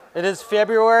It is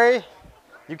February.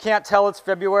 You can't tell it's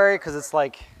February because it's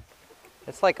like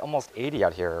almost 80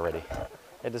 out here already.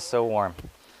 It is so warm,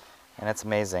 and it's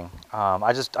amazing.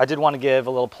 I did want to give a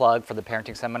little plug for the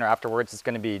parenting seminar afterwards. It's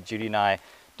going to be Judy and I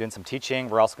doing some teaching.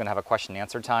 We're also going to have a question and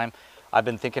answer time. I've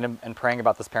been thinking and praying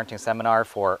about this parenting seminar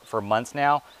for months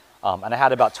now, and I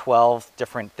had about 12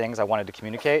 different things I wanted to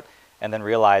communicate, and then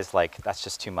realized like that's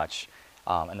just too much.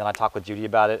 And then I talked with Judy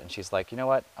about it, and she's like, you know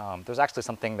what? There's actually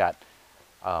something that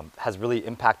has really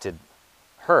impacted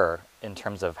her in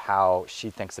terms of how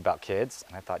she thinks about kids.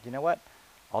 And I thought, you know what?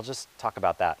 I'll just talk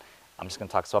about that. I'm just going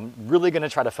to talk. So I'm really going to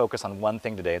try to focus on one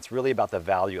thing today. It's really about the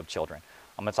value of children.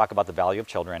 I'm going to talk about the value of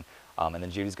children, and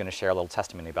then Judy's going to share a little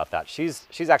testimony about that. She's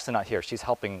actually not here. She's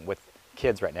helping with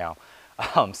kids right now.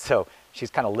 So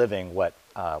she's kind of living what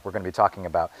we're going to be talking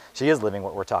about. She is living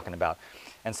what we're talking about.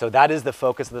 And so that is the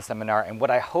focus of the seminar. And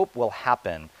what I hope will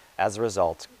happen as a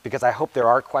result, because I hope there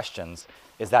are questions,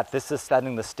 is that this is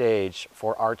setting the stage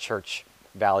for our church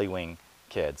valuing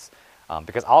kids.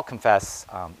 Because I'll confess,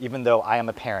 even though I am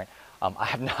a parent, I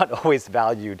have not always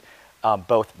valued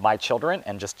both my children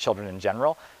and just children in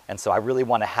general. And so I really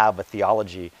want to have a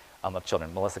theology of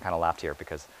children. Melissa kind of laughed here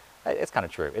because it's kind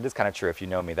of true. It is kind of true if you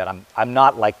know me, that I'm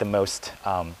not like the most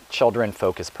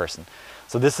children-focused person.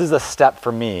 So this is a step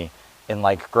for me in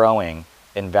like growing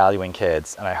in valuing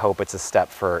kids, and I hope it's a step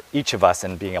for each of us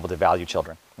in being able to value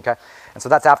children, okay? And so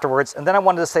that's afterwards. And then I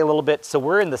wanted to say a little bit, so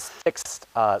we're in the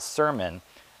 6th sermon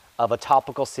of a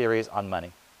topical series on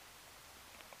money.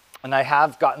 And I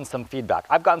have gotten some feedback.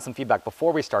 I've gotten some feedback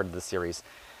before we started the series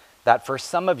that for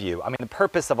some of you, I mean, the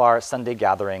purpose of our Sunday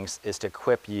gatherings is to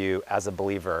equip you as a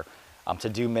believer to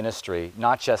do ministry,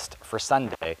 not just for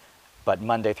Sunday, but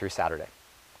Monday through Saturday.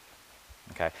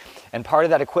 Okay, and part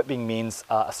of that equipping means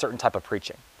a certain type of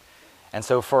preaching. And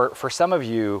so for some of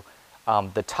you,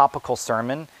 the topical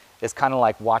sermon is kind of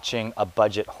like watching a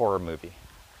budget horror movie.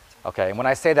 Okay, and when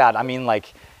I say that, I mean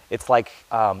like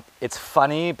it's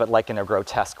funny, but like in a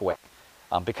grotesque way,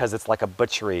 because it's like a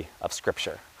butchery of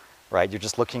scripture, right? You're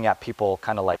just looking at people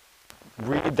kind of like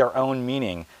read their own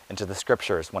meaning into the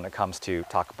scriptures when it comes to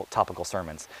topical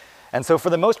sermons. And so for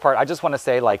the most part, I just want to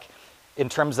say, like, in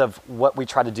terms of what we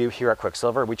try to do here at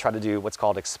Quicksilver, we try to do what's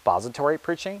called expository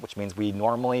preaching, which means we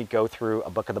normally go through a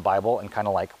book of the Bible and kind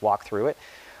of like walk through it.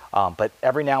 But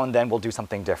every now and then we'll do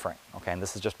something different, okay? And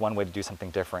this is just one way to do something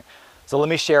different. So let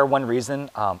me share one reason.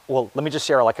 Well, let me just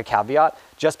share like a caveat.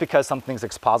 Just because something's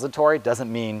expository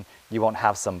doesn't mean you won't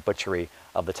have some butchery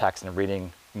of the text and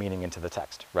reading meaning into the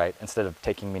text, right? Instead of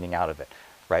taking meaning out of it,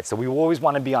 right? So we always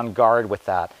want to be on guard with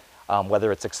that,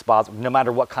 whether it's no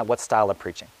matter what style of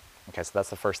preaching. Okay, so that's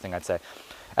the first thing I'd say.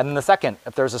 And then the second,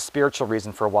 if there's a spiritual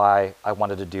reason for why I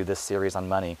wanted to do this series on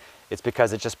money, it's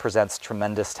because it just presents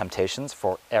tremendous temptations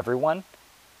for everyone.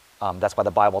 That's why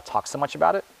the Bible talks so much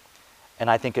about it. And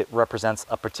I think it represents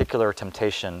a particular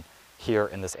temptation here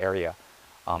in this area.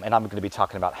 And I'm going to be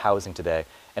talking about housing today.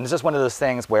 And it's just one of those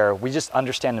things where we just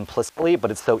understand implicitly,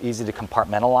 but it's so easy to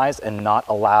compartmentalize and not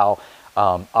allow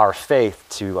our faith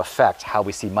to affect how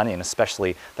we see money, and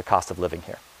especially the cost of living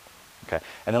here. Okay,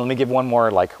 and then let me give one more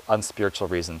like unspiritual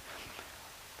reason.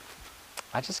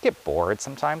 I just get bored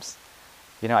sometimes.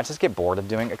 You know, I just get bored of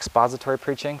doing expository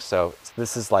preaching. So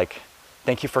this is like,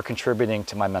 thank you for contributing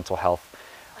to my mental health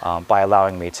by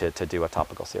allowing me to do a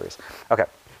topical series. Okay,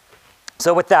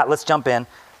 so with that, let's jump in.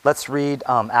 Let's read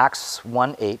Acts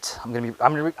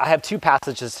 1:8. I have two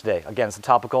passages today. Again, it's a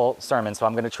topical sermon, so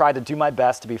I'm going to try to do my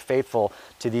best to be faithful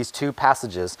to these two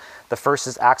passages. The first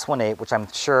is Acts 1:8, which I'm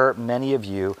sure many of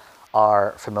you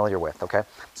are familiar with, okay?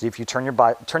 So if you turn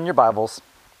your Bibles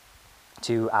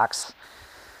to Acts,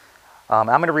 I'm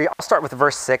going to read. I'll start with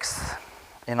verse 6,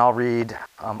 and I'll read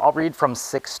from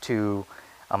 6 to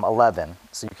 11,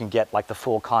 so you can get like the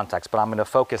full context. But I'm going to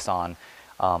focus on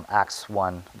Acts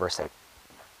 1, verse 8.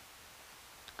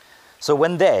 So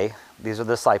when these are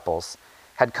the disciples,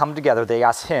 had come together, they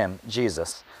asked him,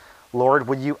 Jesus, Lord,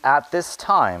 would you at this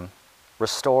time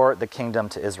restore the kingdom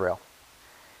to Israel?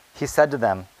 He said to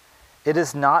them, it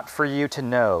is not for you to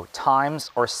know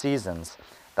times or seasons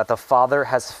that the Father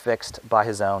has fixed by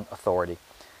his own authority.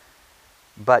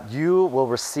 But you will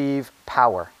receive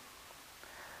power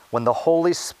when the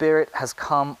Holy Spirit has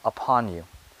come upon you,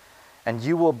 and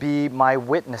you will be my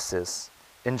witnesses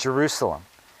in Jerusalem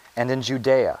and in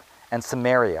Judea and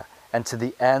Samaria and to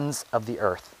the ends of the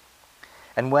earth.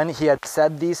 And when he had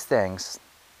said these things,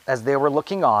 as they were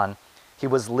looking on, he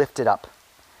was lifted up,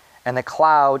 and a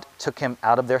cloud took him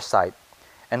out of their sight.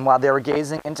 And while they were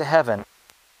gazing into heaven,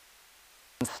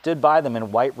 he stood by them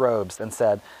in white robes and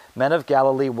said, Men of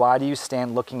Galilee, why do you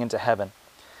stand looking into heaven?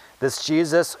 This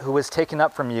Jesus who was taken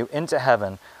up from you into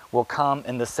heaven will come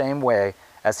in the same way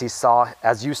as you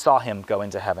saw him go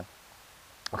into heaven.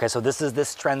 Okay, so this is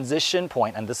this transition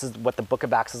point, and this is what the book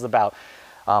of Acts is about.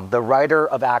 The writer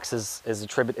of Acts is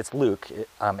it's Luke,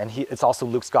 and it's also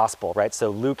Luke's gospel, right? So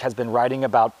Luke has been writing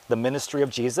about the ministry of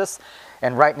Jesus,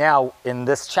 and right now in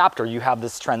this chapter you have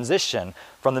this transition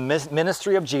from the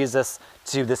ministry of Jesus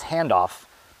to this handoff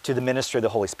to the ministry of the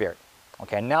Holy Spirit.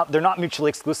 Okay, now they're not mutually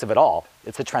exclusive at all.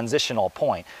 It's a transitional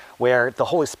point where the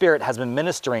Holy Spirit has been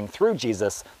ministering through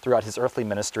Jesus throughout his earthly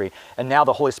ministry, and now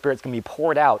the Holy Spirit's going to be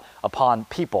poured out upon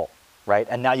people, right?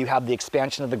 And now you have the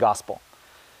expansion of the gospel.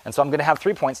 And so I'm going to have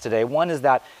 3 points today. One is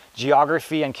that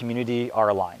geography and community are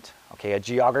aligned. Okay, a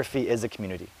geography is a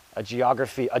community. A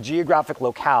geographic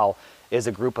locale is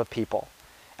a group of people.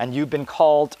 And you've been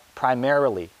called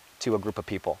primarily to a group of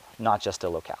people, not just a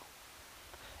locale.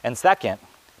 And second,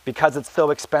 because it's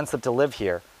so expensive to live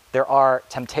here, there are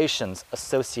temptations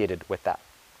associated with that.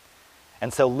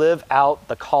 And so live out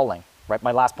the calling, right?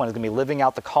 My last point is going to be living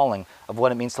out the calling of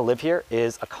what it means to live here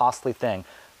is a costly thing,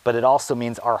 but it also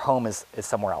means our home is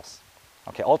somewhere else.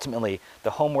 Okay, ultimately, the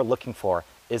home we're looking for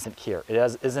isn't here.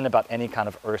 It isn't about any kind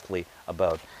of earthly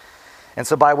abode. And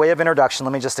so by way of introduction,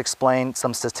 let me just explain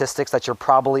some statistics that you're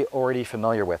probably already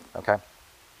familiar with, okay?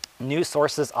 News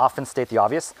sources often state the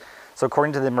obvious. So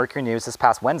according to the Mercury News this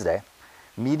past Wednesday,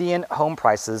 median home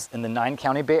prices in the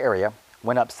 9-county Bay Area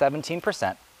went up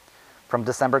 17% from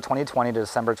December 2020 to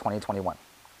December 2021.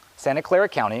 Santa Clara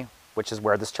County, which is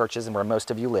where this church is and where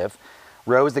most of you live,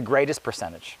 rose the greatest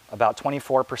percentage, about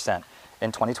 24%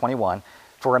 in 2021,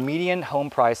 for a median home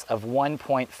price of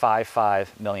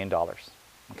 $1.55 million.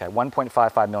 Okay,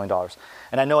 $1.55 million.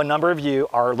 And I know a number of you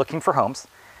are looking for homes,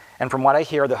 and from what I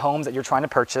hear, the homes that you're trying to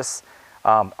purchase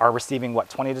are receiving,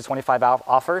 20 to 25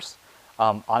 offers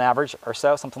on average or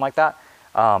so, something like that.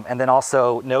 And then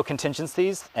also no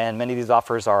contingencies, and many of these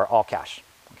offers are all cash.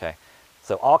 Okay,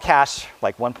 so all cash,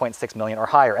 like 1.6 million or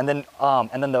higher. And then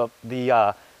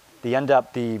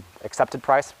the accepted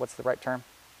price, what's the right term?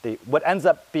 What ends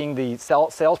up being the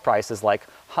sales price is like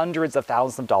hundreds of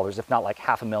thousands of dollars, if not like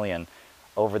 $500,000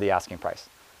 over the asking price.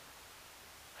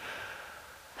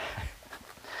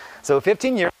 So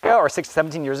 15 years ago, or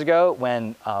 17 years ago,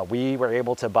 when we were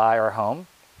able to buy our home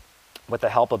with the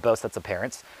help of both sets of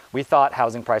parents, we thought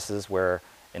housing prices were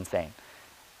insane.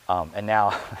 And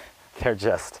now they're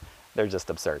just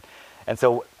absurd. And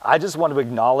so I just want to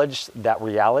acknowledge that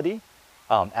reality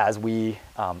as we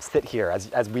sit here,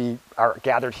 as we are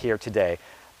gathered here today,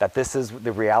 that this is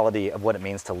the reality of what it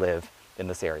means to live in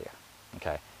this area.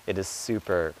 Okay, it is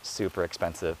super, super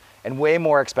expensive, and way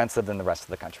more expensive than the rest of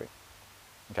the country.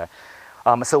 Okay,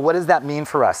 so what does that mean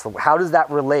for us? How does that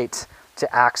relate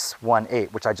to Acts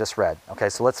 1:8, which I just read? Okay,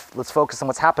 so let's focus on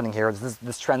what's happening here.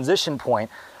 This transition point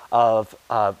of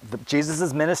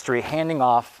Jesus' ministry handing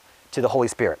off to the Holy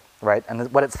Spirit, right? And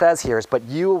what it says here is, but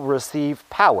you will receive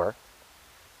power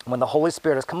when the Holy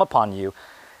Spirit has come upon you,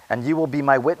 and you will be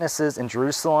my witnesses in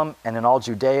Jerusalem and in all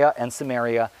Judea and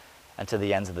Samaria and to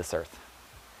the ends of this earth.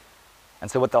 And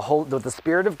so what the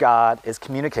Spirit of God is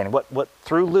communicating, what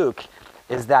through Luke,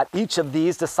 is that each of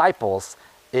these disciples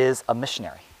is a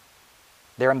missionary.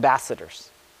 They're ambassadors.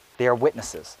 They are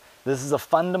witnesses. This is a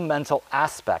fundamental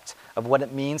aspect of what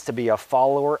it means to be a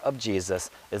follower of Jesus,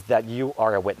 is that you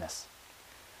are a witness.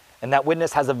 And that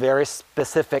witness has a very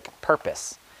specific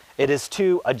purpose. It is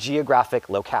to a geographic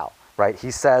locale, right?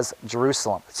 He says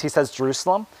Jerusalem,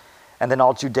 and then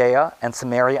all Judea and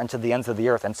Samaria and to the ends of the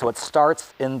earth. And so it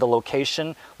starts in the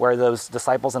location where those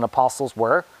disciples and apostles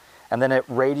were, and then it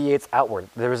radiates outward.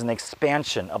 There is an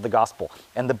expansion of the gospel.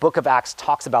 And the book of Acts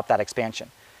talks about that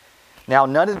expansion. Now,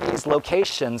 none of these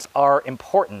locations are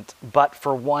important, but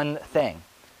for one thing.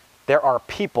 There are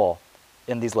people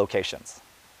in these locations.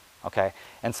 Okay?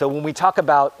 And so when we talk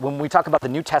about the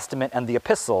New Testament and the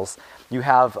epistles, you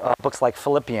have books like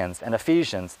Philippians and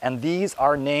Ephesians, and these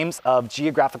are names of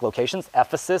geographic locations,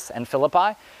 Ephesus and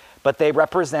Philippi, but they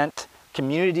represent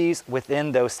communities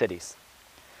within those cities.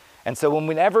 And so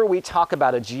whenever we talk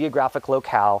about a geographic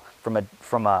locale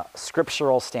from a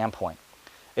scriptural standpoint,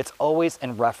 it's always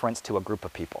in reference to a group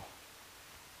of people.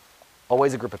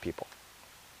 Always a group of people.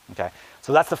 Okay?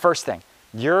 So that's the first thing.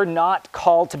 You're not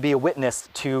called to be a witness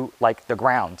to like the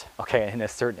ground, okay, in a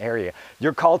certain area.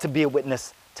 You're called to be a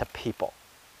witness to people,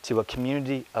 to a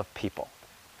community of people.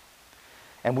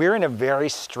 And we're in a very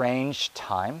strange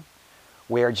time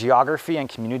where geography and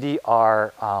community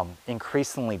are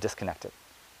increasingly disconnected.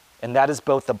 And that is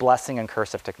both the blessing and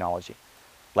curse of technology.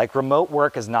 Like remote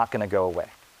work is not going to go away.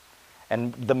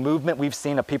 And the movement we've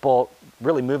seen of people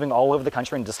really moving all over the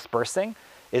country and dispersing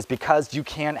is because you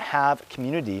can't have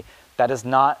community that is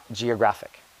not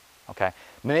geographic. okay?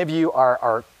 Many of you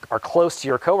are close to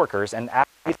your coworkers, and as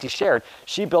Casey shared,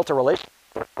 she built a relationship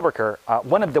with her coworker.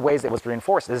 One of the ways it was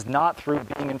reinforced is not through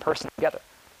being in person together,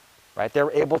 right?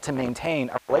 They're able to maintain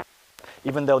a relationship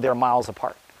even though they're miles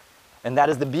apart. And that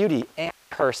is the beauty and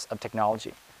curse of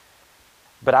technology.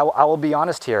 But I will be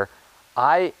honest here,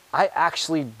 I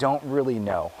actually don't really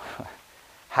know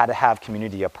how to have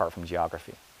community apart from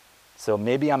geography. So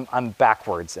maybe I'm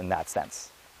backwards in that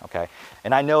sense, okay?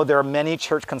 And I know there are many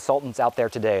church consultants out there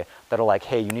today that are like,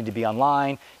 hey, you need to be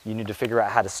online, you need to figure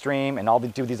out how to stream, and all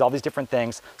these different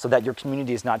things so that your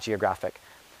community is not geographic.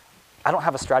 I don't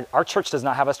have a strategy. Our church does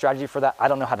not have a strategy for that. I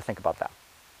don't know how to think about that,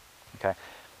 okay?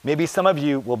 Maybe some of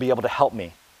you will be able to help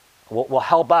me, will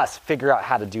help us figure out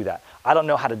how to do that. I don't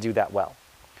know how to do that well.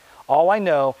 All I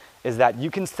know is that you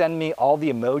can send me all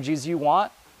the emojis you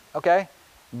want, okay?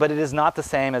 But it is not the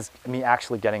same as me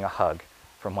actually getting a hug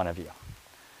from one of you.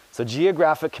 So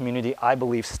geographic community, I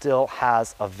believe, still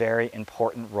has a very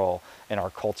important role in our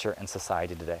culture and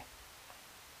society today.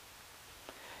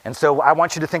 And so I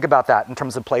want you to think about that in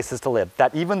terms of places to live.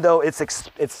 That even though it's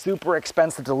super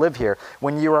expensive to live here,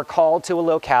 when you are called to a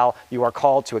locale, you are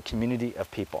called to a community of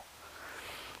people.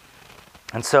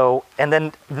 And so, and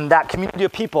then that community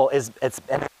of people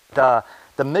the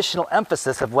missional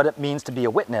emphasis of what it means to be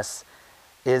a witness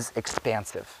is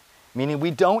expansive. Meaning we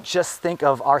don't just think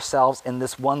of ourselves in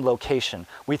this one location.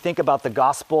 We think about the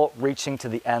gospel reaching to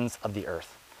the ends of the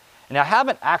earth. And I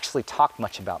haven't actually talked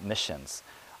much about missions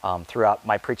throughout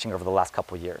my preaching over the last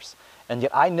couple of years. And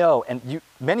yet I know, and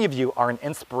many of you are an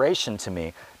inspiration to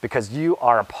me because you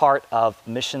are a part of a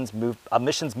missions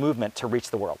movement to reach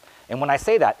the world. And when I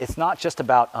say that, it's not just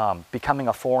about becoming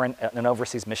an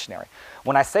overseas missionary.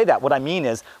 When I say that, what I mean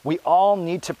is we all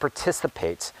need to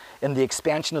participate in the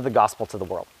expansion of the gospel to the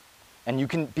world. And you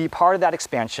can be part of that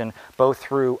expansion both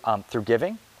through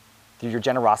giving, through your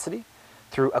generosity,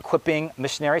 through equipping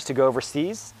missionaries to go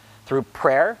overseas, through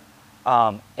prayer,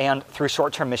 and through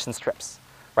short-term missions trips.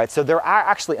 Right? So there are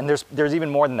actually, and there's even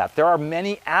more than that, there are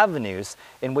many avenues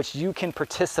in which you can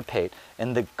participate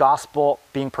in the gospel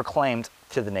being proclaimed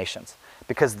to the nations.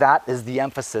 Because that is the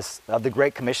emphasis of the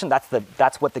Great Commission.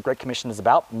 That's what the Great Commission is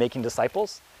about, making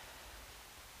disciples.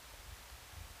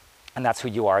 And that's who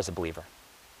you are as a believer.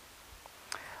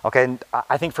 Okay, and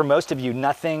I think for most of you,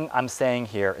 nothing I'm saying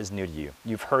here is new to you.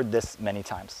 You've heard this many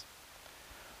times.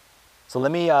 So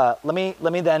let me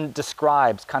then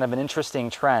describe kind of an interesting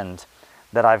trend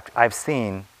that I've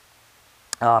seen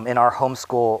in our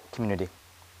homeschool community,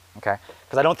 okay?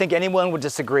 Because I don't think anyone would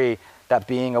disagree that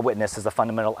being a witness is a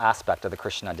fundamental aspect of the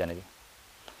Christian identity.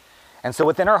 And so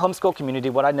within our homeschool community,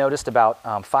 what I noticed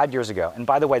about 5 years ago, and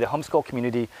by the way, the homeschool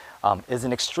community is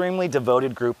an extremely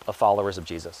devoted group of followers of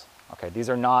Jesus, okay? These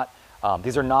are not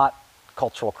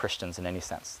cultural Christians in any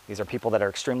sense. These are people that are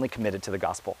extremely committed to the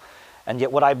gospel. And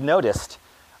yet what I've noticed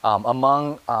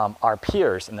among our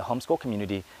peers in the homeschool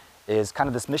community is kind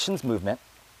of this missions movement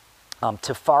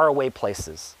to faraway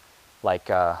places, like,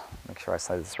 make sure I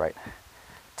say this right,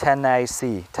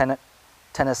 Tennessee,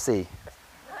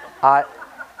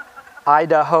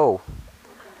 Idaho,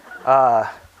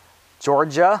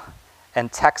 Georgia,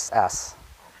 and Texas,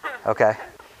 okay?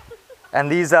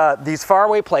 And these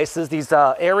faraway places, these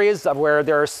areas where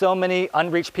there are so many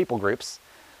unreached people groups,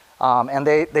 and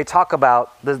they talk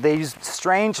about, they use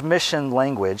strange mission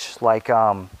language, like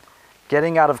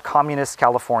getting out of communist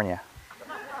California,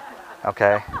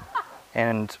 okay?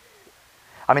 And,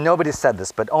 I mean, nobody said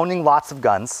this, but owning lots of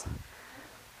guns,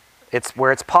 it's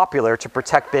where it's popular to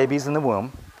protect babies in the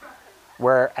womb,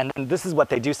 and this is what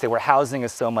they do say, where housing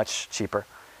is so much cheaper,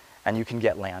 and you can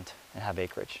get land and have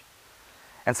acreage.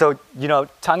 And so, you know,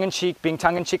 being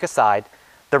tongue-in-cheek aside,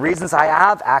 the reasons I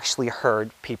have actually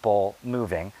heard people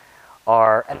moving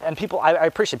are, and people, I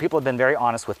appreciate, people have been very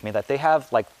honest with me that they have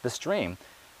like this dream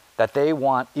that they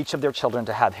want each of their children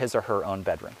to have his or her own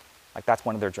bedroom. Like that's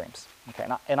one of their dreams. Okay,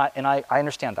 and I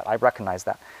understand that. I recognize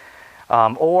that.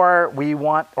 Or you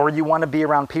want to be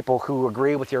around people who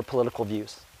agree with your political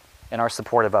views and are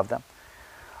supportive of them.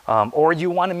 Or you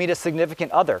want to meet a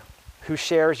significant other who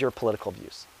shares your political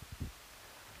views.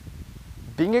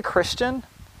 Being a Christian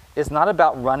is not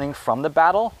about running from the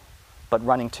battle, but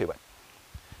running to it.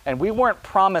 And we weren't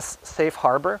promised safe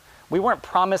harbor. We weren't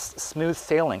promised smooth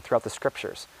sailing throughout the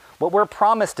scriptures. What we're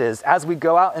promised is, as we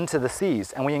go out into the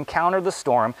seas and we encounter the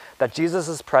storm, that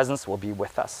Jesus' presence will be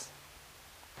with us.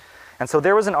 And so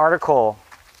there was an article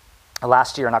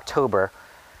last year in October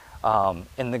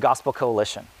in the Gospel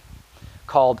Coalition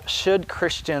called, "Should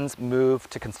Christians Move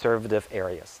to Conservative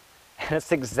Areas?" And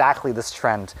it's exactly this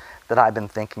trend that I've been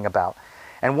thinking about.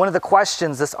 And one of the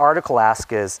questions this article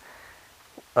asks is,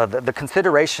 the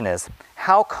consideration is,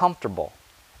 how comfortable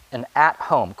and at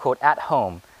home, quote, at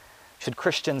home, should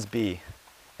Christians be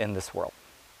in this world?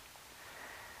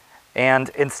 And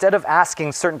instead of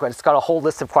asking certain questions, it's got a whole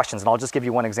list of questions, and I'll just give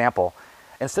you one example.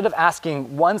 Instead of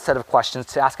asking one set of questions,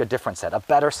 to ask a different set, a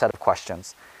better set of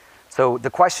questions. So the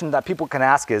question that people can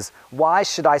ask is, why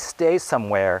should I stay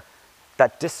somewhere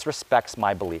that disrespects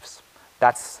my beliefs?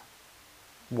 That's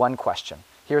one question.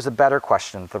 Here's a better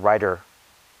question the writer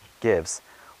gives.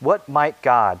 What might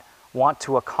God want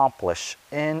to accomplish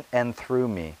in and through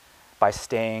me by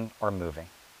staying or moving?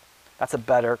 That's a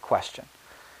better question.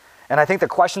 And I think the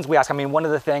questions we ask, I mean, one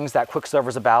of the things that Quicksilver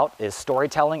is about is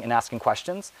storytelling and asking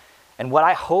questions. And what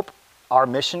I hope our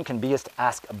mission can be is to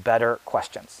ask better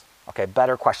questions. Okay,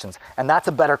 better questions. And that's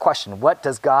a better question. What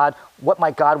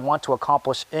might God want to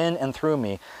accomplish in and through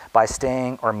me by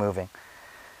staying or moving?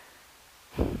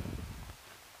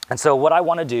 And so what I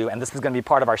want to do, and this is going to be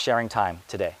part of our sharing time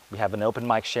today. We have an open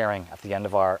mic sharing at the end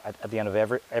of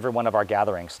every one of our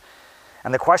gatherings.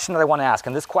 And the question that I want to ask,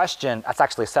 and this question, that's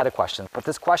actually a set of questions, but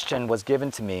this question was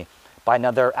given to me by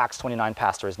another Acts 29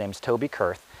 pastor. His name's Toby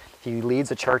Kurth. He leads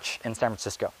a church in San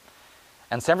Francisco.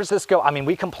 And San Francisco, I mean,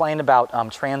 we complain about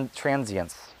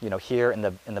transients, here in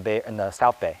the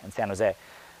South Bay, in San Jose.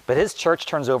 But his church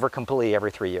turns over completely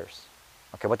every 3 years.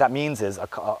 Okay, what that means is a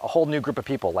whole new group of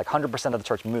people, like 100% of the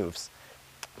church moves.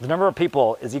 The number of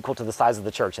people is equal to the size of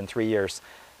the church in 3 years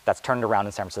that's turned around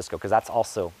in San Francisco, because that's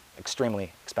also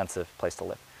extremely expensive place to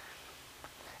live.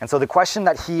 And so the question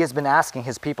that he has been asking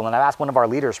his people, and I've asked one of our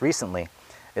leaders recently,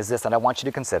 is this, and I want you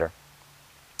to consider.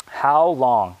 How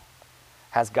long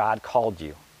has God called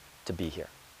you to be here?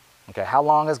 Okay, how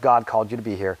long has God called you to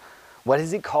be here? What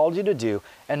has he called you to do?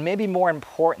 And maybe more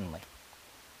importantly,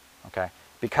 okay,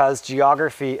 because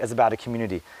geography is about a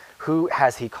community, who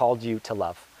has he called you to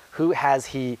love? Who has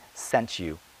he sent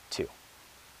you to?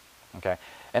 Okay,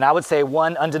 and I would say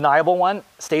one undeniable one,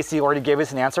 Stacy already gave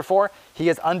us an answer for. He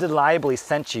has undeniably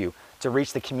sent you to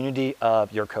reach the community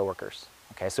of your coworkers.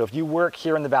 Okay, so if you work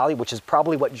here in the Valley, which is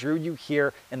probably what drew you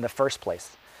here in the first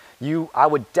place, I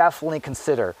would definitely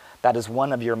consider that as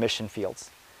one of your mission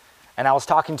fields. And I was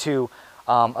talking to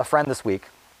a friend this week,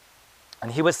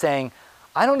 and he was saying,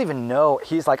 I don't even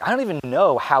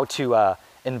know how to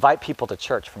invite people to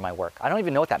church for my work. I don't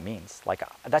even know what that means. Like,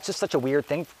 that's just such a weird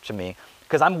thing to me,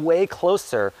 because I'm way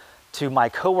closer to my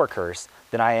coworkers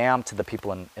than I am to the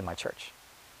people in my church.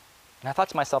 And I thought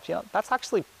to myself, that's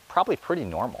actually probably pretty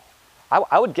normal.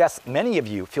 I would guess many of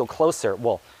you feel closer,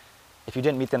 well, if you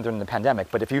didn't meet them during the pandemic,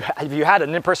 but if you had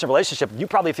an in-person relationship, you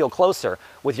probably feel closer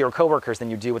with your coworkers than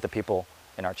you do with the people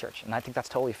in our church. And I think that's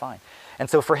totally fine. And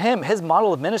so for him, his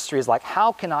model of ministry is like,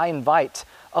 how can I invite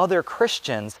other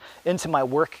Christians into my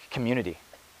work community?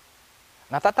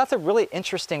 And I thought that's a really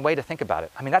interesting way to think about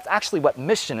it. I mean, that's actually what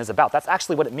mission is about. That's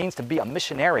actually what it means to be a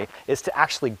missionary, is to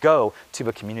actually go to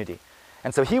a community.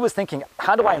 And so he was thinking,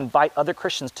 how do I invite other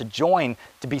Christians to join,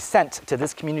 to be sent to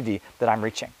this community that I'm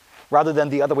reaching? Rather than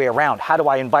the other way around, how do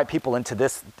I invite people into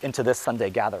this Sunday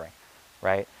gathering,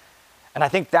 right? And I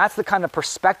think that's the kind of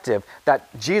perspective that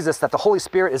the Holy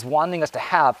Spirit is wanting us to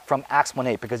have from Acts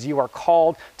 1:8, because you are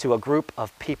called to a group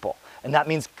of people. And that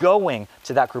means going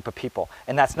to that group of people.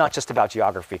 And that's not just about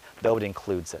geography, though it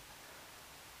includes it.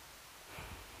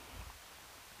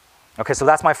 Okay, so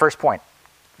that's my first point.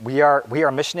 We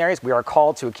are missionaries. We are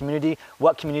called to a community.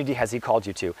 What community has he called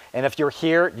you to? And if you're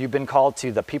here, you've been called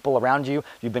to the people around you.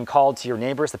 You've been called to your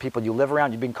neighbors, the people you live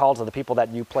around. You've been called to the people that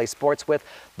you play sports with.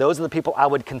 Those are the people I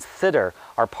would consider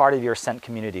are part of your sent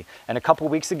community. And a couple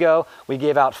weeks ago, we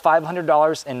gave out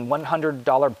 $500 and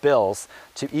 $100 bills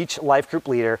to each life group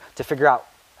leader to figure out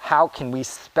how can we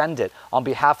spend it on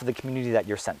behalf of the community that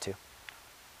you're sent to.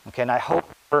 Okay, and I hope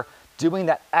we're doing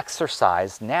that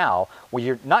exercise now, where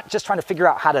you're not just trying to figure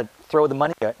out how to throw the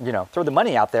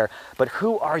money out there, but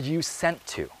who are you sent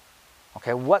to?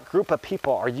 Okay, what group of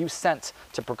people are you sent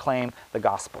to proclaim the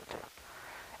gospel to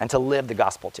and to live the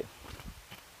gospel to?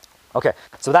 Okay,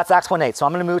 so that's Acts 1:8. So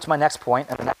I'm going to move to my next point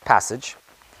and the next passage.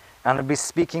 I'm going to be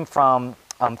speaking from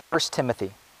 1 Timothy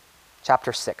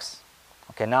chapter 6.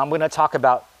 Okay, now I'm going to talk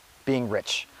about being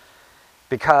rich,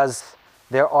 because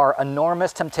there are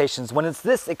enormous temptations. When it's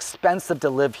this expensive to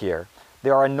live here,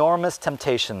 there are enormous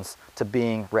temptations to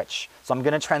being rich. So I'm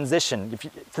going to transition.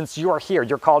 Since you are here,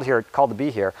 you're called to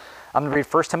be here. I'm going to read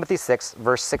 1 Timothy 6,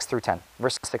 verse 6 through 10.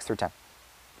 Verse 6 through 10.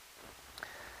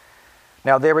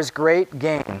 Now there is great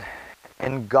gain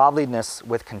in godliness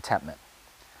with contentment.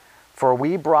 For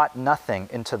we brought nothing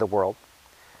into the world,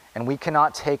 and we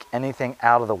cannot take anything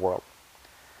out of the world.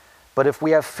 But if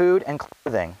we have food and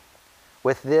clothing,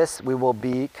 with this we will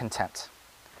be content.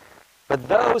 But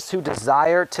those who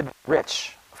desire to be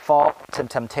rich fall to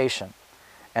temptation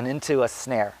and into a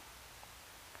snare,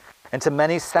 into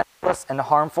many senseless and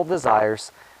harmful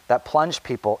desires that plunge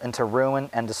people into ruin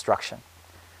and destruction.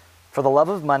 For the love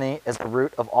of money is the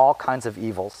root of all kinds of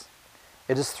evils.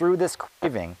 It is through this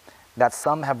craving that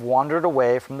some have wandered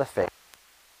away from the faith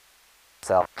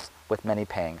themselves with many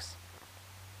pangs.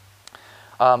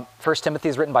 1 Timothy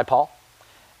is written by Paul,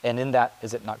 and in that,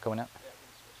 is it not going out?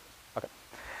 Okay.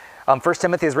 1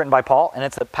 Timothy is written by Paul, and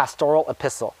it's a pastoral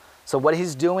epistle. So what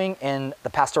he's doing in the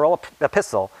pastoral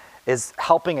epistle is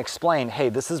helping explain, hey,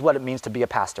 this is what it means to be a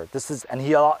pastor. And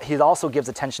he also gives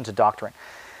attention to doctrine.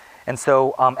 And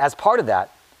so as part of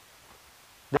that,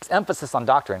 this emphasis on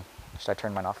doctrine, should I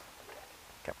turn mine off?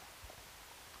 Okay.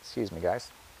 Excuse me, guys.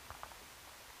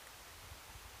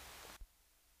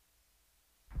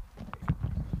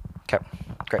 Okay,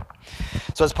 great.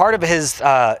 So as part of his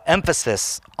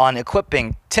emphasis on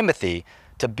equipping Timothy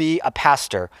to be a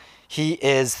pastor,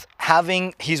 he's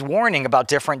warning about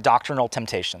different doctrinal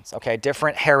temptations, okay,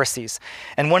 different heresies.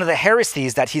 And one of the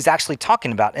heresies that he's actually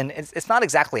talking about, and it's not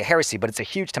exactly a heresy, but it's a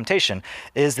huge temptation,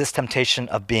 is this temptation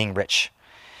of being rich.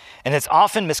 And it's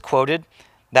often misquoted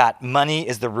that money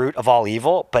is the root of all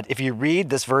evil, but if you read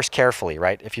this verse carefully,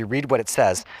 right, if you read what it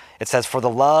says, for the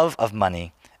love of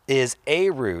money is a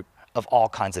root of all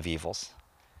kinds of evils.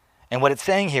 And what it's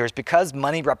saying here is because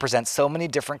money represents so many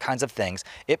different kinds of things,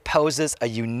 it poses a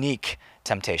unique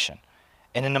temptation.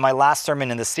 And in my last sermon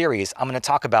in the series, I'm going to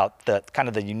talk about the kind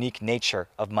of the unique nature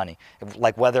of money,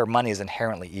 like whether money is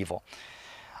inherently evil.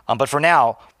 But for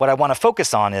now, what I want to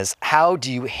focus on is how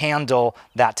do you handle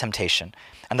that temptation?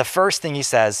 And the first thing he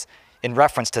says in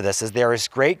reference to this is there is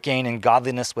great gain in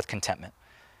godliness with contentment.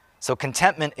 So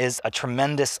contentment is a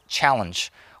tremendous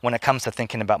challenge when it comes to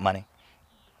thinking about money.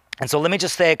 And so let me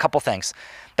just say a couple things,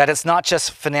 that it's not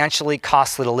just financially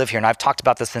costly to live here, and I've talked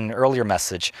about this in an earlier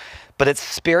message, but it's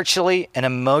spiritually and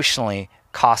emotionally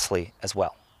costly as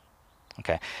well.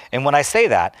 Okay, and when I say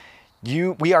that,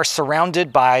 we are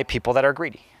surrounded by people that are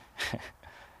greedy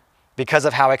because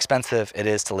of how expensive it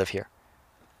is to live here.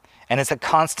 And it's a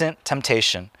constant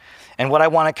temptation. And what I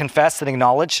want to confess and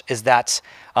acknowledge is that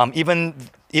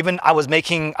even I was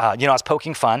making, I was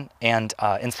poking fun and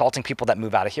insulting people that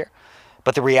move out of here.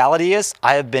 But the reality is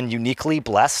I have been uniquely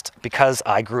blessed because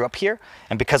I grew up here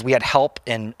and because we had help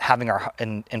in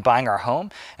buying our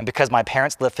home and because my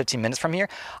parents live 15 minutes from here.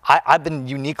 I've been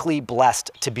uniquely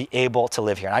blessed to be able to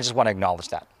live here. And I just want to acknowledge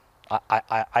that.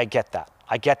 I get that.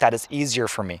 I get that it's easier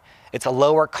for me. It's a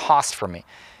lower cost for me.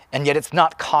 And yet it's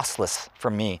not costless for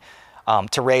me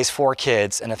to raise 4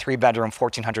 kids in a 3-bedroom,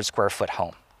 1,400 square foot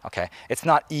home. Okay, it's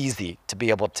not easy to be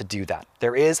able to do that.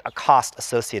 There is a cost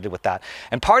associated with that.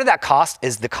 And part of that cost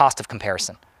is the cost of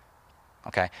comparison.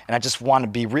 Okay, and I just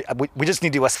want to we just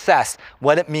need to assess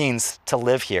what it means to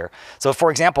live here. So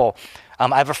for example,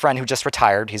 I have a friend who just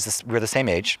retired. We're the same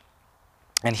age.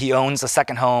 And he owns a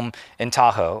second home in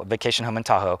Tahoe, a vacation home in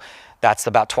Tahoe, that's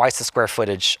about twice the square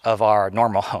footage of our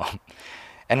normal home.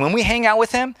 And when we hang out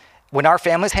with him, when our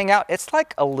families hang out, it's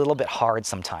like a little bit hard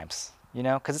sometimes.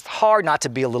 Because it's hard not to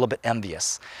be a little bit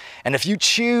envious. And if you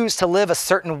choose to live a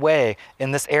certain way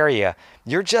in this area,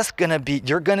 you're going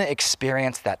to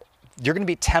experience that. You're going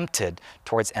to be tempted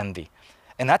towards envy.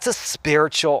 And that's a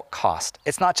spiritual cost.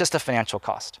 It's not just a financial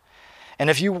cost. And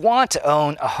if you want to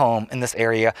own a home in this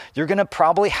area, you're going to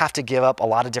probably have to give up a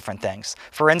lot of different things.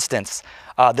 For instance,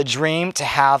 the dream to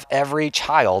have every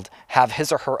child have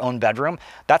his or her own bedroom,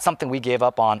 that's something we gave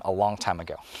up on a long time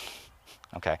ago.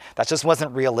 Okay, that just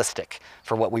wasn't realistic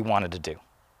for what we wanted to do,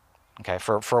 okay,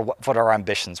 for what our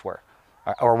ambitions were,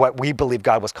 or what we believe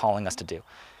God was calling us to do.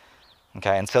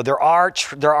 Okay, and so there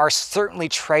are certainly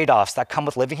trade-offs that come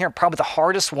with living here. Probably the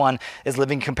hardest one is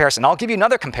living in comparison. I'll give you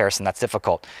another comparison that's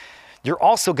difficult. You're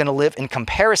also going to live in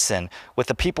comparison with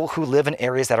the people who live in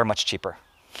areas that are much cheaper.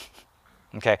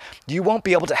 Okay, you won't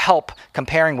be able to help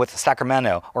comparing with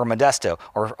Sacramento or Modesto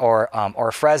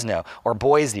or Fresno or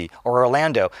Boise or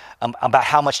Orlando about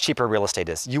how much cheaper real estate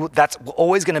is. That's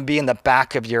always going to be in the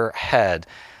back of your head,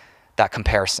 that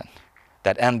comparison,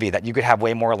 that envy, that you could have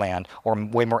way more land or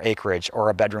way more acreage or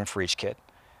a bedroom for each kid.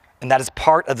 And that is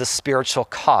part of the spiritual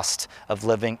cost of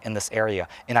living in this area.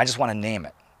 And I just want to name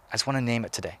it. I just want to name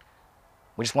it today.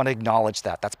 We just want to acknowledge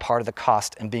that. That's part of the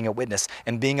cost in being a witness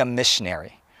and being a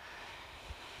missionary.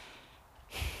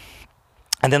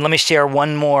 And then let me share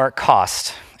one more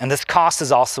cost. And this cost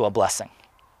is also a blessing.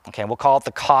 Okay, we'll call it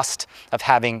the cost of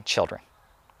having children.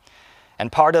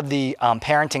 And part of the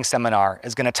parenting seminar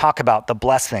is going to talk about the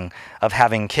blessing of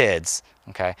having kids.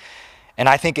 Okay, And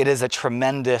I think it is a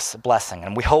tremendous blessing.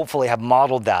 And we hopefully have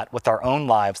modeled that with our own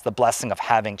lives, the blessing of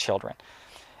having children.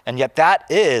 And yet that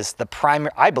is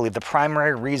I believe, the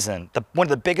primary reason, one of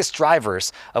the biggest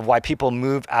drivers of why people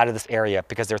move out of this area,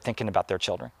 because they're thinking about their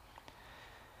children.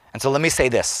 And so let me say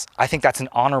this. I think that's an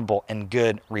honorable and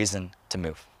good reason to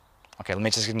move. Okay, let me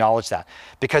just acknowledge that.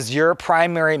 Because your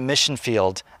primary mission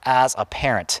field as a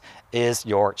parent is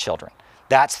your children.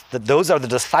 Those are the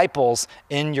disciples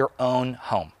in your own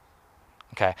home.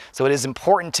 Okay, so it is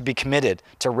important to be committed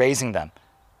to raising them.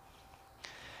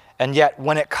 And yet,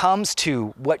 when it comes to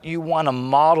what you want to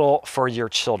model for your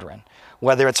children,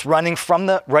 whether it's running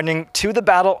to the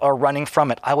battle or running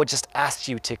from it, I would just ask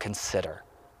you to consider.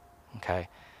 Okay,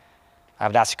 I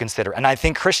would ask you to consider. And I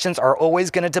think Christians are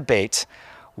always going to debate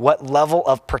what level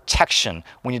of protection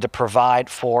we need to provide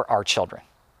for our children.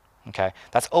 Okay,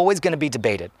 that's always going to be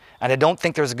debated. And I don't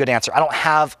think there's a good answer. I don't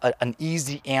have an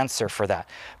easy answer for that.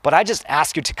 But I just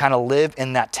ask you to kind of live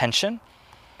in that tension,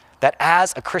 that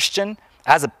as a Christian,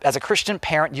 as a Christian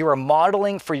parent, you are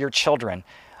modeling for your children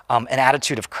an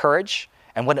attitude of courage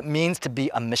and what it means to be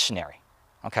a missionary.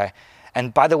 Okay,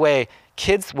 and by the way,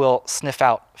 kids will sniff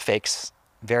out fakes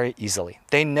very easily.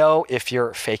 They know if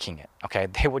you're faking it. Okay,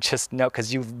 they will just know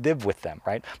because you live with them,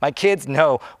 right? My kids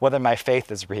know whether my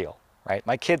faith is real, right?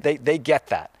 My kid, they get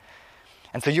that.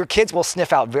 And so your kids will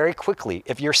sniff out very quickly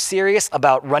if you're serious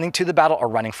about running to the battle or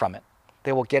running from it.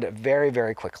 They will get it very,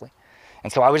 very quickly.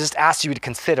 And so I would just ask you to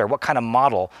consider what kind of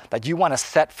model that you want to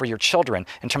set for your children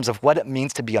in terms of what it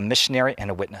means to be a missionary and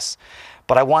a witness.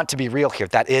 But I want to be real here.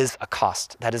 That is a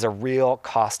cost. That is a real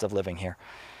cost of living here.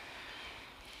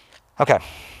 Okay.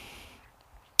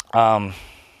 Let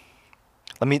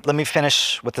me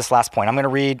finish with this last point. I'm going to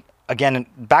read, again,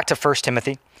 back to 1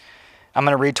 Timothy. I'm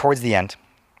going to read towards the end.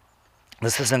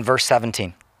 This is in verse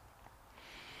 17.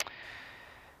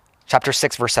 Chapter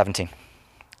 6, verse 17.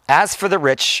 As for the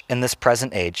rich in this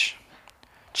present age,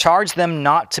 charge them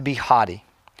not to be haughty,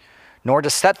 nor to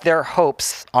set their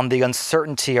hopes on the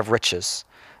uncertainty of riches,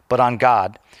 but on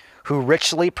God, who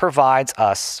richly provides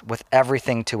us with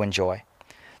everything to enjoy.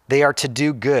 They are to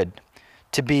do good,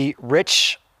 to be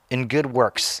rich in good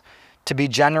works, to be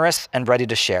generous and ready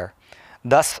to share,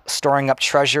 thus storing up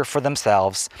treasure for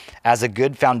themselves as a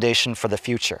good foundation for the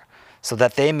future, so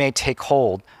that they may take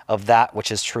hold of that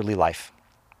which is truly life.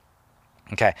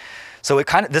 Okay, so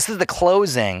this is the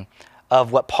closing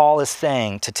of what Paul is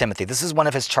saying to Timothy. This is one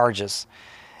of his charges.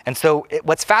 And so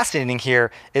what's fascinating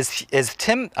here is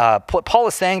what Paul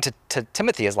is saying to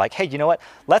Timothy is like, hey, you know what?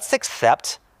 Let's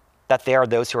accept that there are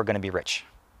those who are going to be rich.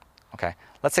 Okay,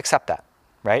 let's accept that.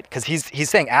 Right? Because he's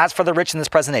saying, as for the rich in this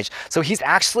present age. So he's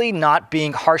actually not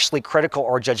being harshly critical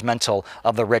or judgmental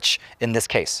of the rich in this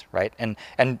case, right? And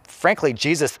frankly,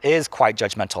 Jesus is quite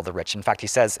judgmental of the rich. In fact, he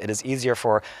says it is easier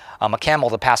for a camel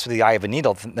to pass through the eye of a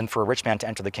needle than for a rich man to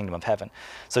enter the kingdom of heaven.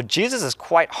 So Jesus is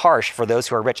quite harsh for those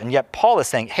who are rich. And yet Paul is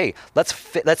saying, hey,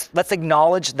 let's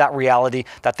acknowledge that reality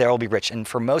that there will be rich. And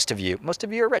for most of you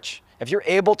are rich. If you're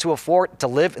able to afford to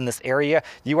live in this area,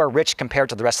 you are rich compared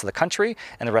to the rest of the country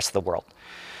and the rest of the world.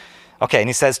 Okay, and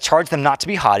he says, charge them not to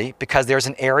be haughty, because there's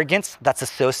an arrogance that's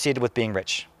associated with being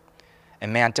rich.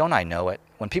 And man, don't I know it.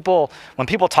 When people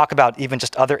talk about even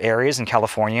just other areas in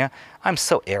California, I'm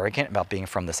so arrogant about being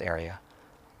from this area.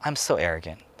 I'm so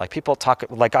arrogant. Like people talk,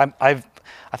 like I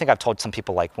think I've told some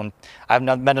people, like when I've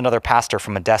met another pastor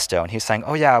from Modesto, and he's saying,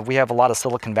 oh yeah, we have a lot of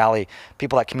Silicon Valley,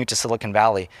 people that commute to Silicon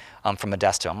Valley from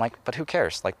Modesto. I'm like, but who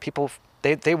cares? Like people,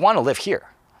 they want to live here.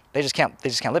 They just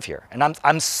can't live here. And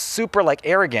I'm super like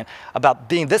arrogant about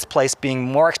this place being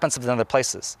more expensive than other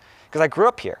places, because I grew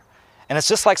up here. And it's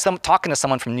just like talking to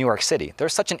someone from New York City.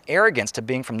 There's such an arrogance to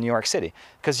being from New York City,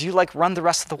 because you like run the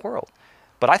rest of the world.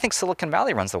 But I think Silicon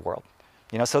Valley runs the world.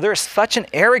 You know, so there's such an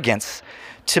arrogance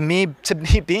to me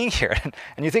being here.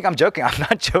 And you think I'm joking. I'm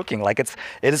not joking. Like it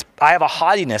is, I have a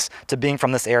haughtiness to being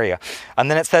from this area. And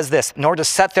then it says this, nor to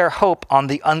set their hope on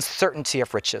the uncertainty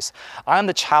of riches. I am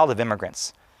the child of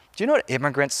immigrants. Do you know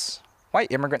why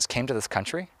immigrants came to this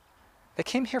country? They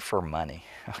came here for money,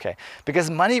 okay?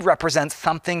 Because money represents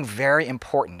something very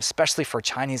important, especially for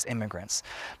Chinese immigrants.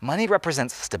 Money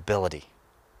represents stability,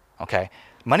 okay?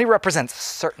 Money represents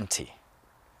certainty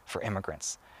for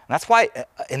immigrants. And that's why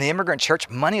in the immigrant church,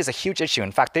 money is a huge issue.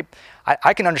 In fact,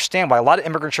 I can understand why a lot of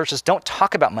immigrant churches don't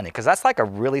talk about money, because that's like a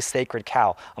really sacred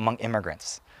cow among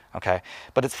immigrants, okay?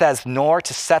 But it says, nor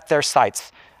to set their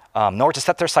sights on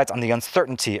the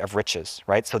uncertainty of riches,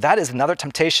 right? So that is another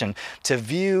temptation, to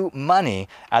view money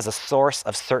as a source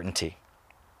of certainty.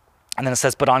 And then it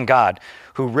says, but on God,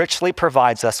 who richly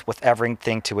provides us with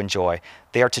everything to enjoy.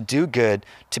 They are to do good,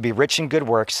 to be rich in good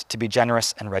works, to be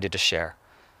generous and ready to share.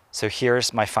 So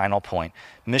here's my final point.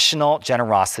 Missional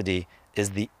generosity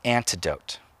is the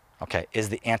antidote, okay, is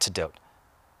the antidote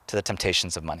to the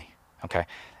temptations of money, okay,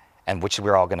 and which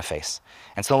we're all going to face.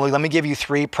 And so let me give you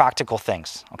 3 practical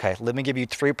things, okay? Let me give you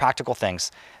 3 practical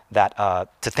things that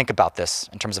to think about this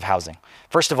in terms of housing.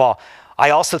 First of all,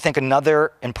 I also think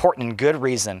another important and good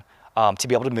reason to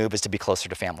be able to move is to be closer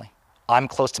to family. I'm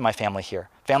close to my family here.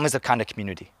 Family's a kind of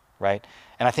community, right?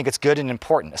 And I think it's good and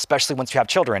important, especially once you have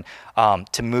children,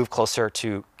 to move closer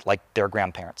to like their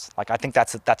grandparents. Like I think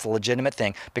that's a legitimate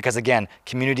thing because again,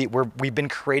 community, we've been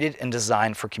created and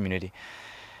designed for community.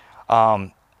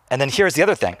 And then here's the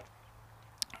other thing.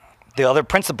 The other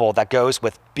principle that goes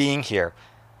with being here,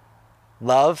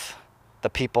 love the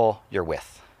people you're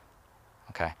with,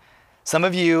 okay? Some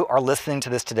of you are listening to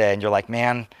this today and you're like,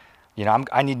 man, you know,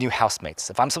 I need new housemates.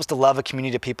 If I'm supposed to love a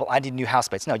community of people, I need new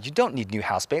housemates. No, you don't need new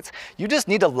housemates. You just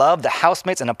need to love the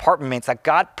housemates and apartment mates that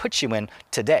God put you in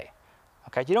today,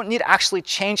 okay? You don't need to actually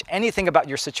change anything about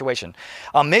your situation.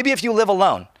 Maybe if you live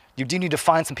alone, you do need to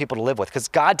find some people to live with because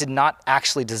God did not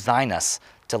actually design us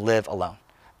to live alone.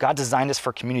 God designed us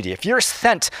for community. If you're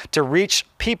sent to reach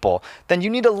people, then you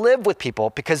need to live with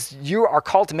people because you are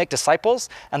called to make disciples.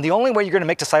 And the only way you're going to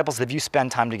make disciples is if you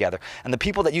spend time together. And the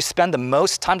people that you spend the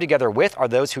most time together with are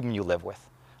those whom you live with.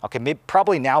 Okay, maybe,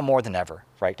 probably now more than ever,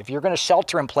 right? If you're going to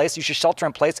shelter in place, you should shelter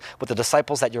in place with the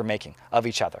disciples that you're making of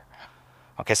each other.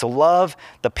 Okay, so love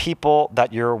the people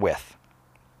that you're with.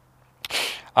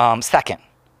 Second,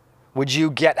 would you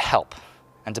get help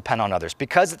and depend on others?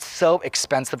 Because it's so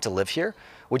expensive to live here,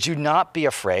 would you not be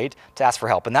afraid to ask for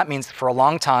help? And that means for a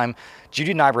long time,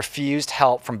 Judy and I refused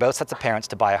help from both sets of parents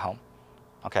to buy a home.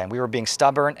 Okay, and we were being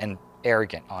stubborn and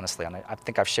arrogant, honestly, and I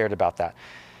think I've shared about that.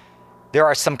 There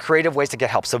are some creative ways to get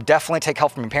help. So definitely take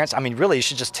help from your parents. I mean, really, you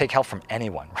should just take help from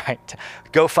anyone, right?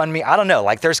 GoFundMe, I don't know.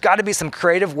 Like there's got to be some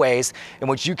creative ways in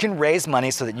which you can raise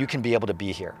money so that you can be able to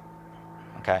be here,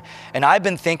 okay? And I've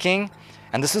been thinking,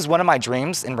 and this is one of my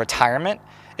dreams in retirement,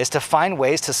 is to find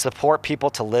ways to support people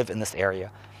to live in this area.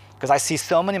 Because I see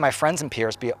so many of my friends and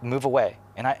peers move away,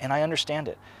 and I understand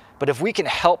it. But if we can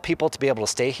help people to be able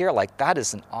to stay here, like that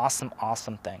is an awesome,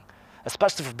 awesome thing.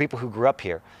 Especially for people who grew up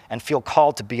here and feel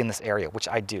called to be in this area, which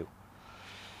I do.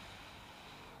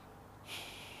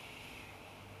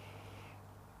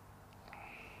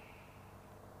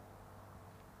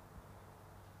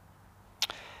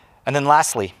 And then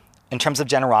lastly, in terms of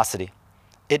generosity,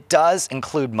 it does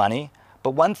include money,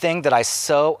 but one thing that I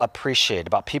so appreciate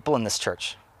about people in this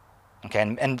church, okay,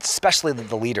 and especially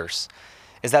the leaders,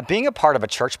 is that being a part of a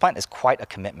church plant is quite a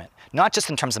commitment, not just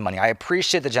in terms of money. I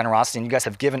appreciate the generosity, and you guys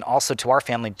have given also to our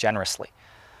family generously.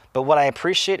 But what I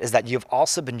appreciate is that you've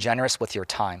also been generous with your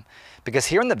time, because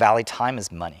here in the Valley, time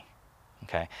is money,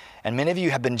 okay? And many of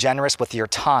you have been generous with your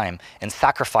time in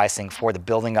sacrificing for the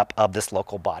building up of this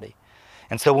local body.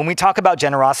 And so when we talk about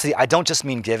generosity, I don't just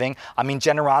mean giving, I mean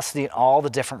generosity in all the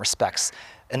different respects,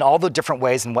 in all the different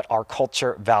ways in what our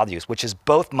culture values, which is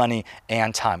both money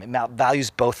and time. It values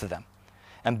both of them.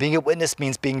 And being a witness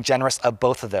means being generous of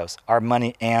both of those, our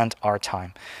money and our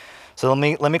time. So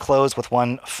let me close with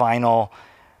one final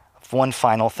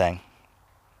thing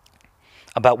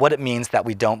about what it means that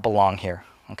we don't belong here,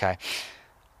 okay?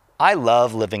 I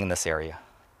love living in this area.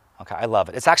 Okay, I love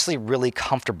it. It's actually really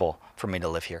comfortable for me to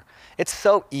live here. It's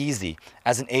so easy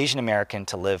as an Asian American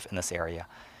to live in this area.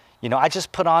 You know, I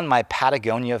just put on my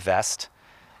Patagonia vest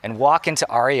and walk into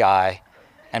REI,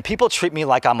 and people treat me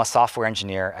like I'm a software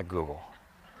engineer at Google.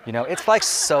 You know, it's like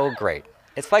so great.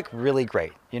 It's like really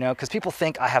great, you know, because people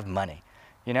think I have money,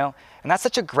 you know? And that's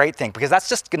such a great thing because that's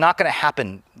just not going to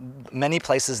happen many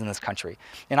places in this country.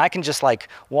 And I can just like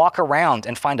walk around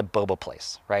and find a boba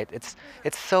place, right? It's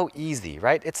so easy,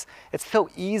 right? It's so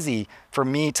easy for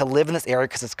me to live in this area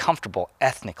because it's comfortable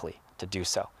ethnically to do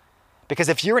so. Because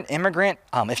if you're an immigrant,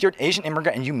 if you're an Asian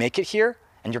immigrant and you make it here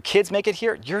and your kids make it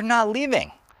here, you're not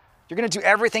leaving. You're going to do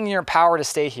everything in your power to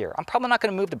stay here. I'm probably not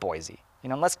going to move to Boise, you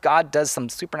know, unless God does some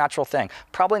supernatural thing.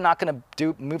 Probably not going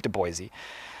to move to Boise.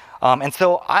 And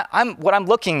so what I'm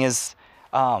looking is,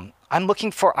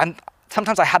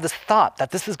 sometimes I have this thought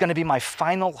that this is going to be my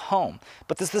final home,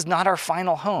 but this is not our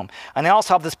final home. And I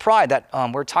also have this pride that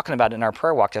we were talking about in our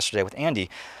prayer walk yesterday with Andy.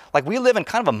 Like we live in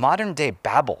kind of a modern day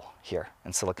Babel here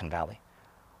in Silicon Valley.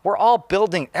 We're all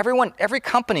building, every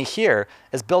company here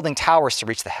is building towers to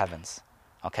reach the heavens.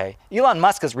 Okay, Elon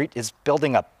Musk is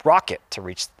building a rocket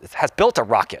has built a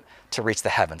rocket to reach the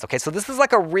heavens. Okay, so this is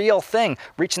like a real thing,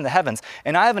 reaching the heavens.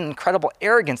 And I have an incredible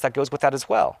arrogance that goes with that as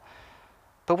well.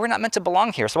 But we're not meant to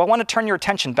belong here. So I want to turn your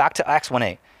attention back to Acts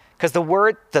 1:8, because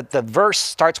the verse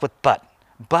starts with but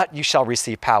you shall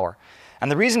receive power.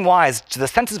 And the reason why is the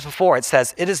sentence before it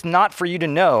says, it is not for you to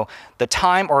know the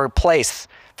time or place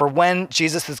for when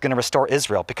Jesus is going to restore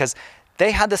Israel, because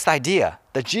they had this idea.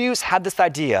 The Jews had this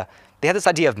idea. They had this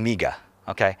idea of MEGA,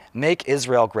 okay? Make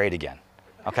Israel great again,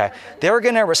 okay? They were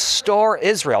going to restore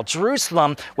Israel.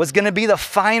 Jerusalem was going to be the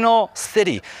final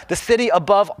city, the city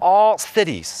above all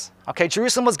cities. Okay,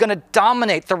 Jerusalem was going to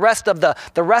dominate the rest of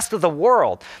the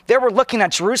world. They were looking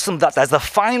at Jerusalem as the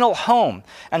final home.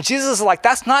 And Jesus is like,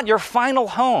 that's not your final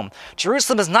home.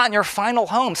 Jerusalem is not your final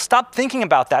home. Stop thinking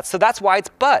about that. So that's why it's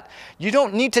but. You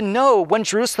don't need to know when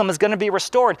Jerusalem is going to be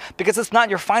restored because it's not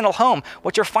your final home.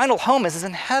 What your final home is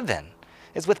in heaven,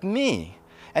 is with me.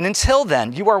 And until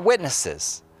then, you are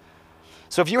witnesses.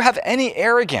 So if you have any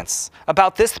arrogance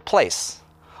about this place,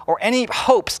 or any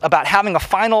hopes about having a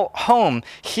final home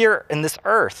here in this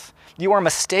earth, you are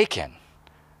mistaken.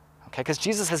 Okay, because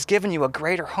Jesus has given you a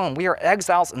greater home. We are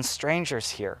exiles and strangers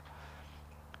here.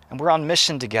 And we're on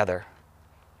mission together.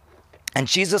 And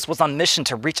Jesus was on mission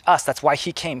to reach us. That's why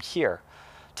he came here,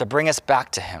 to bring us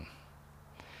back to him.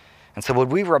 And so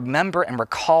would we remember and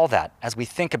recall that as we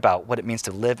think about what it means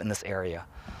to live in this area?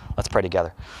 Let's pray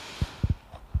together.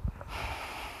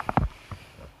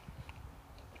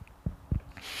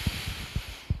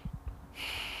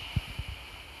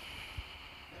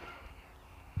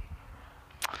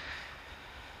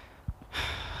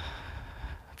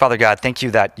 Father God, thank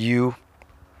you that you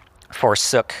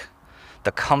forsook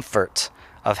the comfort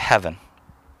of heaven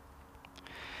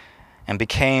and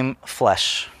became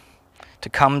flesh to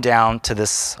come down to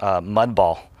this mud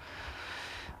ball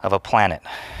of a planet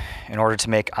in order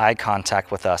to make eye contact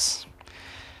with us,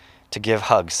 to give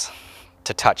hugs,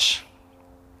 to touch,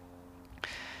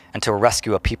 and to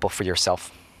rescue a people for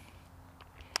yourself.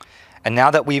 And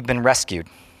now that we've been rescued,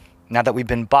 now that we've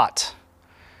been bought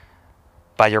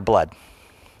by your blood,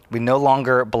 we no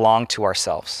longer belong to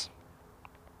ourselves.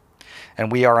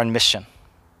 And we are on mission.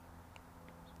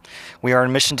 We are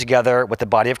on mission together with the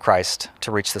body of Christ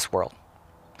to reach this world.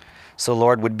 So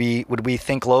Lord, would we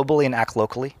think globally and act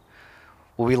locally?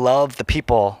 Will we love the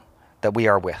people that we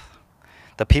are with?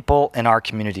 The people in our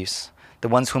communities, the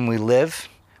ones whom we live,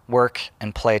 work,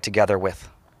 and play together with?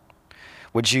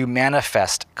 Would you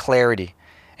manifest clarity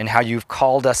in how you've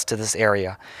called us to this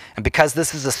area? And because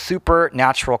this is a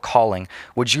supernatural calling,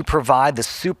 would you provide the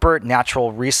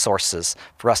supernatural resources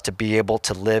for us to be able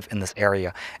to live in this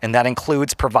area? And that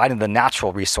includes providing the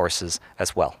natural resources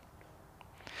as well.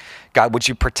 God, would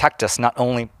you protect us not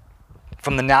only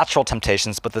from the natural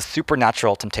temptations, but the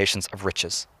supernatural temptations of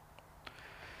riches?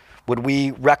 Would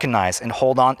we recognize and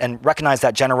hold on and recognize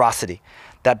that generosity,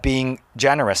 that being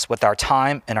generous with our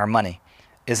time and our money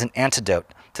is an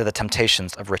antidote to the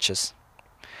temptations of riches.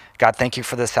 God, thank you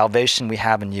for the salvation we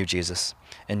have in you, Jesus.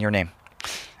 In your name,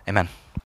 amen.